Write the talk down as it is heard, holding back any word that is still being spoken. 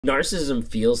Narcissism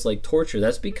feels like torture.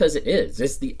 That's because it is.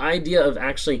 It's the idea of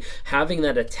actually having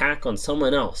that attack on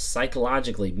someone else,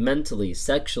 psychologically, mentally,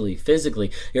 sexually,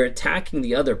 physically. You're attacking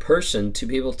the other person to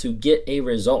be able to get a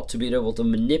result, to be able to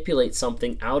manipulate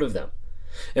something out of them.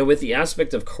 And with the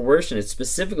aspect of coercion, it's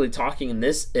specifically talking in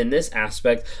this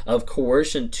aspect of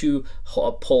coercion to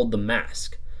uphold the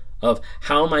mask. Of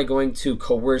how am I going to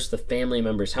coerce the family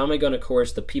members? How am I going to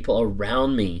coerce the people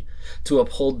around me to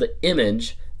uphold the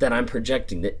image that I'm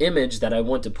projecting, the image that I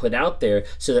want to put out there,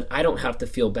 so that I don't have to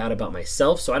feel bad about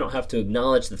myself, so I don't have to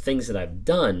acknowledge the things that I've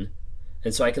done,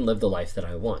 and so I can live the life that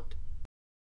I want.